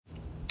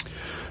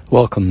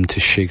Welcome to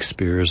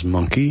Shakespeare's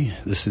Monkey.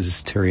 This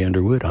is Terry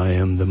Underwood. I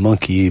am the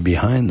monkey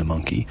behind the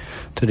monkey.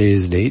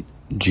 Today's date,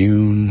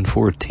 June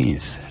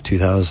 14th,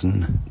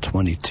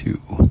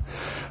 2022.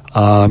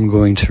 I'm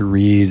going to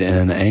read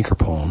an anchor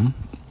poem.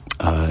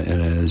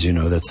 And as you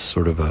know, that's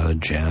sort of a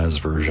jazz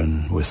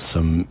version with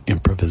some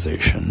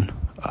improvisation.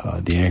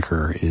 The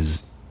anchor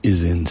is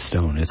in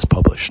stone. It's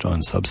published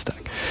on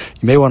Substack.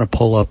 You may want to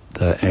pull up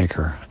the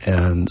anchor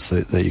and so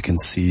that you can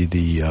see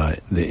the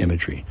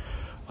imagery.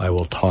 I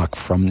will talk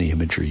from the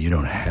imagery. You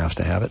don't have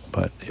to have it,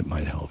 but it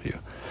might help you.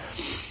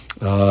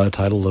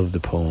 Title of the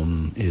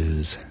poem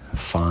is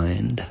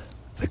Find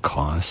the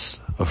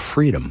Cost of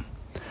Freedom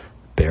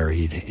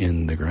Buried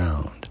in the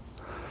Ground.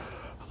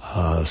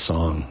 That's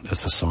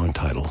a song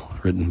title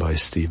written by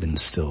Stephen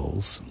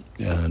Stills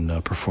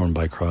and performed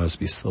by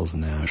Crosby, Stills,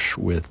 and Nash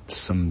with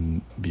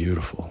some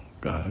beautiful,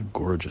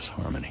 gorgeous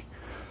harmony.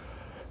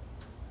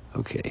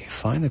 Okay,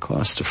 find the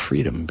cost of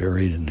freedom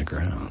buried in the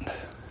ground.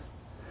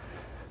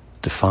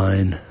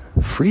 Define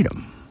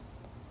freedom.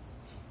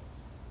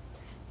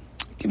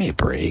 Give me a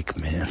break,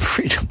 man.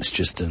 Freedom is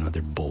just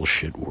another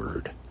bullshit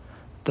word.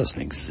 It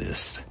doesn't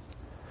exist.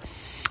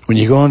 When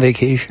you go on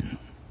vacation,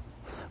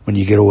 when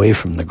you get away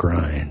from the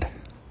grind,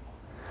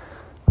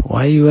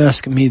 why are you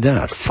asking me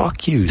that?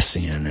 Fuck you,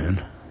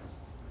 CNN.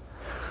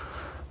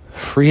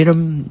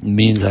 Freedom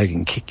means I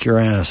can kick your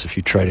ass if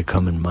you try to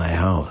come in my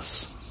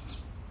house.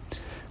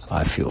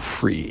 I feel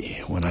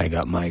free when I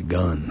got my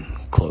gun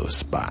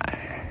close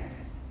by.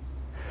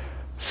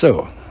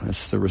 So,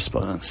 that's the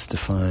response.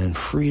 Define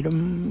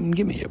freedom.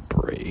 Give me a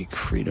break.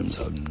 Freedom's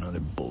another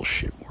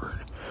bullshit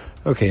word.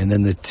 Okay, and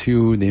then the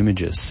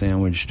images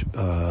sandwiched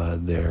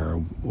there.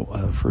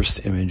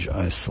 First image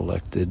I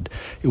selected.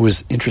 It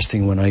was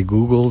interesting when I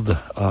Googled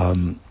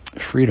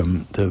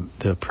freedom,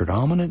 the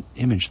predominant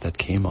image that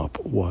came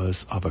up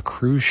was of a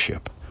cruise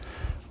ship.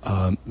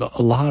 A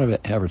lot of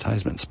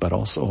advertisements, but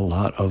also a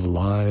lot of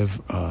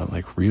live,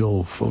 like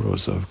real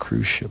photos of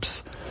cruise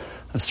ships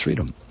as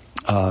freedom.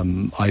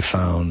 I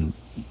found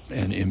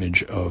an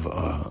image of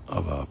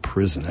a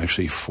prison,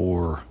 actually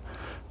 4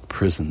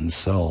 prison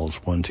cells,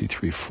 1, 2,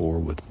 3, 4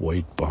 with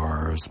white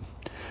bars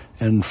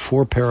and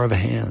 4 pair of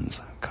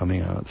hands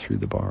coming out through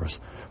the bars.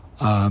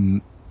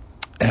 I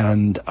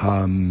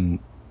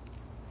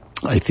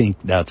think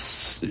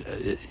that's,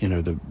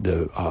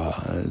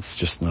 it's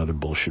just another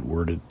bullshit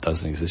word. It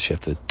doesn't exist. You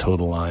have to toe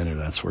the line or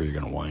that's where you're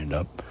going to wind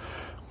up.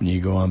 When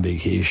you go on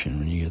vacation,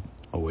 when you get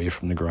away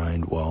from the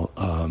grind,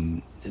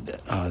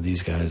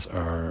 these guys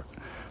are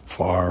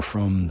far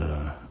from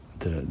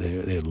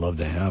they'd love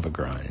to have a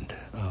grind.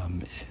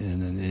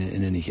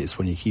 In any case,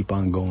 when you keep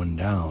on going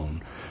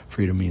down,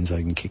 freedom means I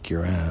can kick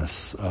your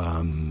ass.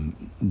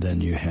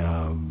 Then you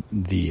have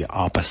the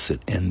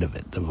opposite end of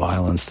it, the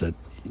violence that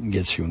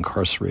gets you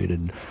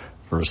incarcerated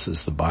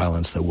versus the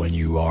violence that when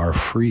you are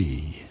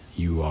free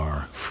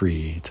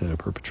to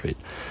perpetrate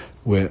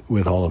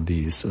with all of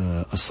these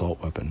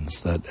assault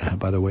weapons that,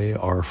 by the way,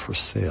 are for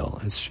sale.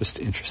 It's just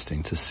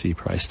interesting to see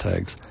price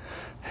tags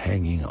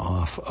hanging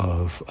off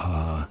of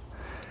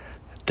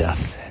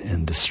death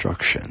and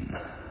destruction.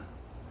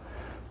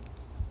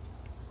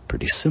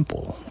 Pretty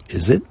simple,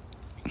 is it?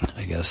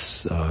 I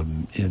guess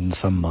in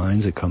some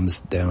minds it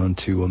comes down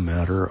to a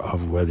matter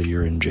of whether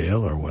you're in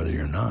jail or whether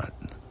you're not.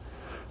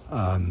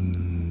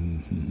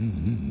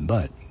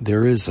 But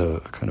there is a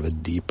kind of a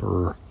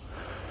deeper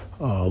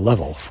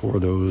level for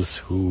those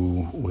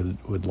who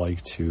would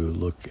like to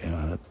look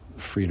at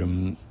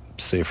freedom,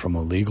 say from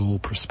a legal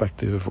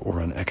perspective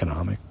or an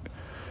economic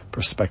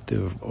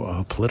perspective,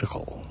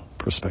 political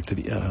perspective,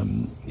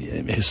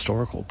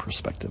 historical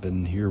perspective.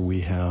 And here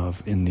we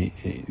have in the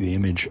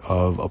image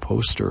of a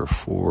poster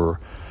for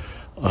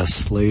a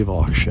slave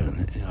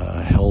auction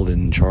held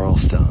in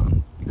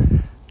Charlestown,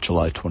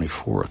 July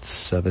 24th,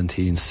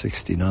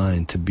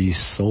 1769, to be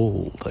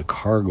sold, a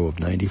cargo of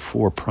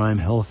 94 prime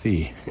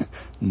healthy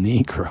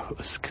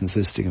Negroes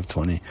consisting of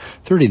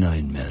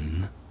 39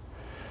 men,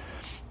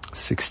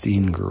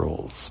 16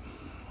 girls,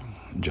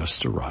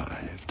 just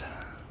arrived.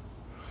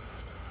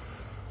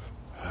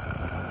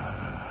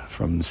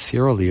 From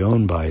Sierra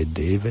Leone by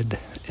David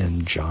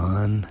and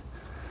John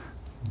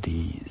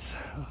Dees.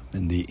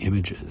 And the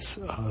images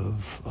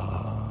of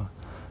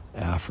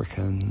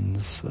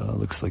Africans,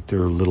 looks like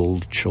they're little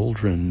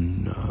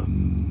children.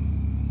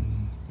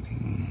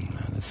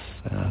 That's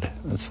sad.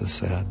 That's a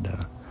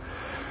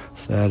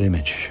sad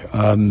image.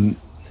 And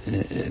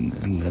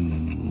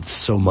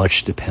so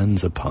much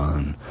depends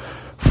upon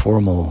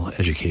formal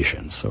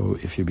education. So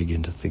if you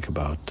begin to think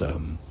about,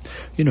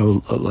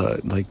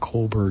 like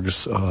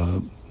Kohlberg's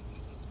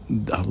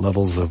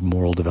levels of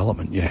moral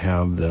development, you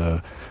have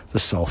the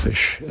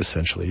selfish,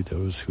 essentially,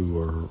 those who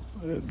are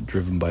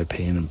driven by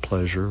pain and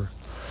pleasure.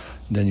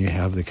 Then you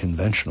have the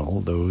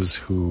conventional, those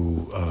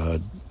who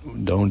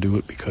don't do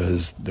it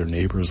because their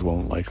neighbors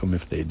won't like them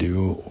if they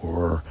do,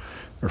 or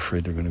are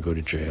afraid they're going to go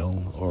to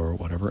jail or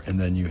whatever. And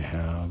then you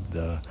have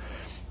the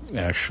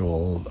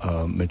actual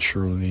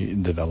maturely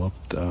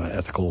developed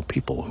ethical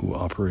people who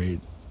operate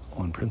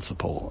one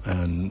principle,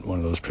 and one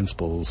of those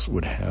principles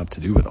would have to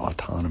do with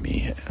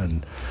autonomy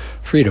and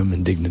freedom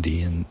and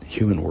dignity and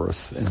human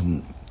worth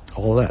and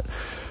all that.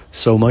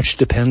 So much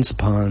depends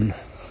upon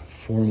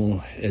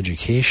formal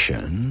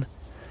education.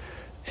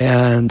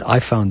 And I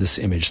found this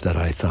image that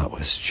I thought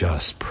was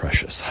just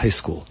precious. High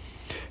school.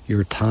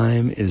 Your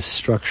time is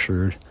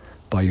structured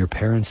by your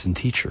parents and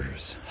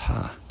teachers.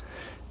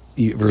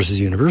 Versus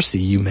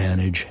university, you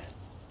manage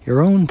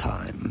your own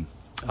time.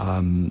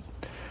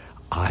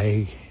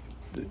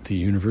 The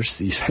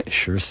university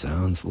sure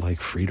sounds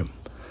like freedom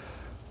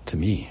to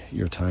me.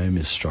 Your time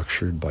is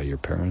structured by your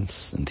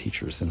parents and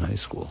teachers in high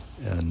school.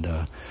 And,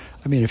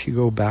 if you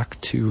go back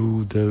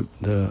to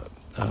the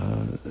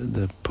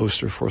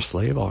poster for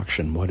slave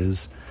auction, what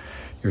is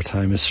your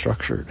time is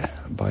structured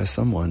by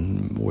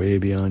someone way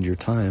beyond your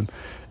time.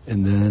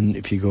 And then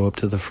if you go up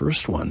to the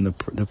first one,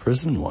 the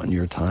prison one,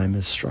 your time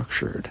is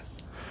structured.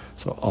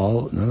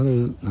 So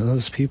none of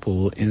those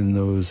people in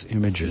those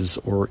images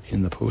or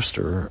in the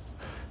poster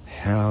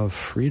have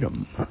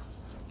freedom.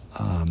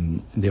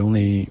 The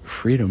only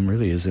freedom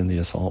really is in the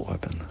assault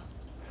weapon.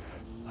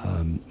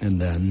 And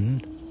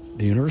then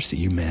the university,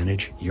 you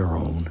manage your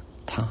own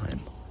time.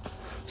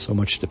 So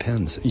much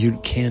depends. You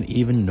can't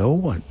even know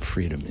what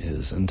freedom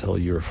is until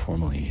you're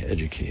formally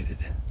educated.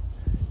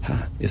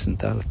 Isn't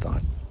that a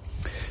thought?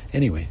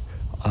 Anyway,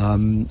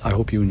 I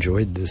hope you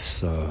enjoyed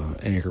this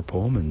anchor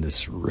poem and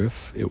this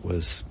riff. It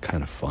was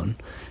kind of fun,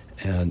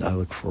 and I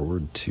look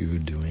forward to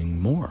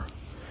doing more.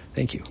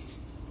 Thank you.